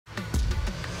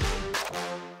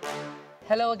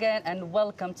Hello again and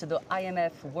welcome to the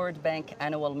IMF World Bank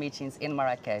annual meetings in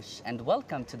Marrakesh, and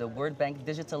welcome to the World Bank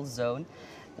Digital Zone,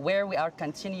 where we are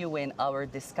continuing our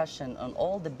discussion on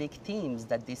all the big themes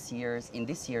that in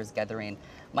this year's gathering.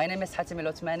 My name is Hatim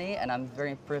El Othmani, and I'm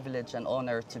very privileged and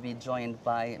honored to be joined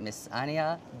by Ms.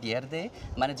 Ania Bjerde,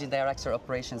 Managing Director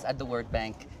Operations at the World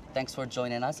Bank. Thanks for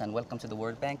joining us and welcome to the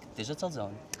World Bank Digital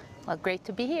Zone. Well, great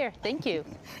to be here. Thank you.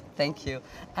 Thank you.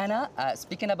 Anna,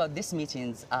 speaking about these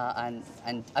meetings,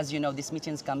 and as you know, these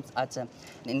meetings come at an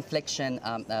inflection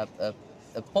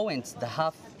point, the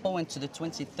half point to the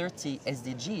 2030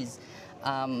 SDGs.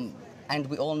 And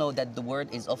we all know that the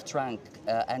world is off track.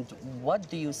 And what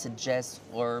do you suggest,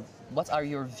 or what are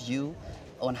your view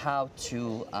on how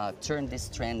to turn this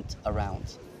trend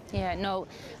around? Yeah, no,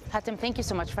 Hatem, thank you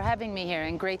so much for having me here,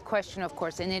 and great question, of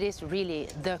course, and it is really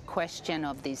the question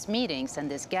of these meetings and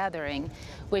this gathering,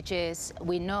 which is,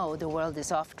 we know the world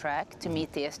is off track to meet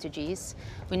the SDGs.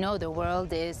 We know the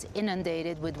world is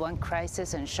inundated with one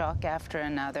crisis and shock after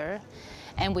another,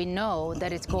 and we know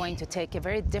that it's going to take a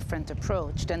very different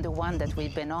approach than the one that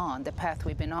we've been on, the path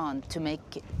we've been on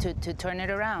to turn it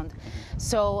around.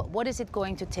 So what is it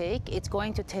going to take? It's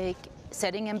going to take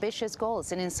setting ambitious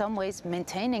goals, and in some ways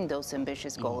maintaining those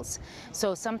ambitious goals.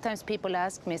 So sometimes people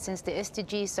ask me, since the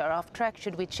SDGs are off track,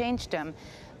 should we change them?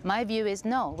 My view is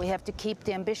no, we have to keep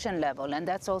the ambition level, and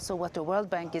that's also what the World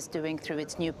Bank is doing through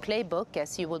its new playbook,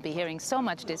 as you will be hearing so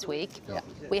much this week. Yeah.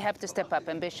 We have to step up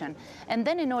ambition. And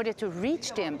then in order to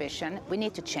reach the ambition, we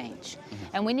need to change.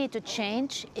 And we need to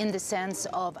change in the sense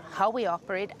of how we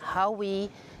operate, how we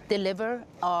deliver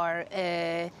our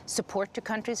support to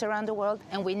countries around the world,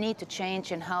 and we need to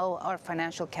change in how our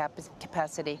financial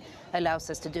capacity allows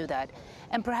us to do that.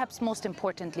 And perhaps most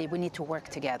importantly, we need to work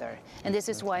together. And this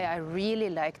is why I really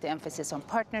like the emphasis on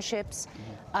partnerships,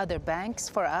 other banks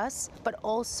for us, but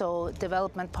also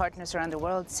development partners around the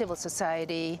world, civil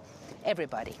society,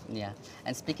 everybody. Yeah,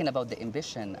 and speaking about the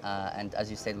ambition, and as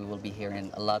you said, we will be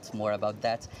hearing a lot more about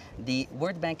that. The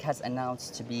World Bank has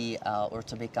announced to be or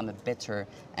to become a better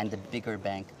and a bigger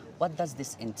bank. What does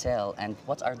this entail, and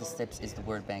what are the steps is the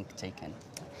World Bank taken?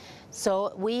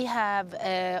 So we have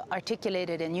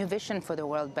articulated a new vision for the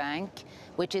World Bank,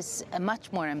 which is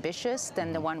much more ambitious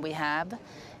than the one we have,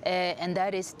 and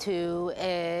that is to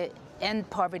end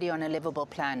poverty on a livable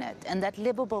planet. And that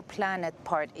livable planet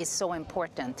part is so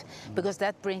important because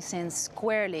that brings in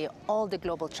squarely all the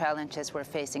global challenges we're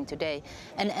facing today.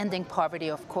 And ending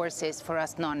poverty, of course, is for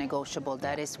us non-negotiable.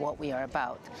 That is what we are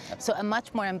about. So a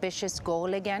much more ambitious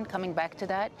goal, again, coming back to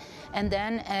that. And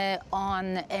then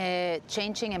on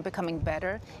changing and becoming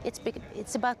better,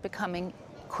 it's about becoming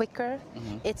quicker,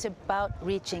 it's about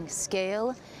reaching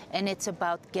scale, and it's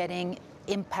about getting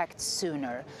impact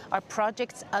sooner. Our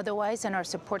projects otherwise and our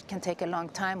support can take a long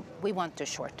time. We want to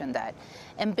shorten that.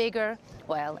 And bigger,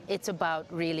 well, it's about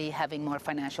really having more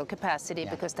financial capacity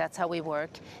because that's how we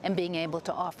work, and being able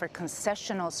to offer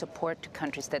concessional support to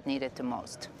countries that need it the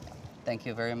most. Thank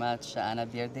you very much, Anna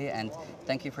Bjerde, and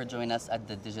thank you for joining us at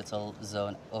the Digital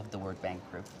Zone of the World Bank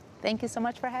Group. Thank you so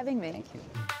much for having me. Thank you.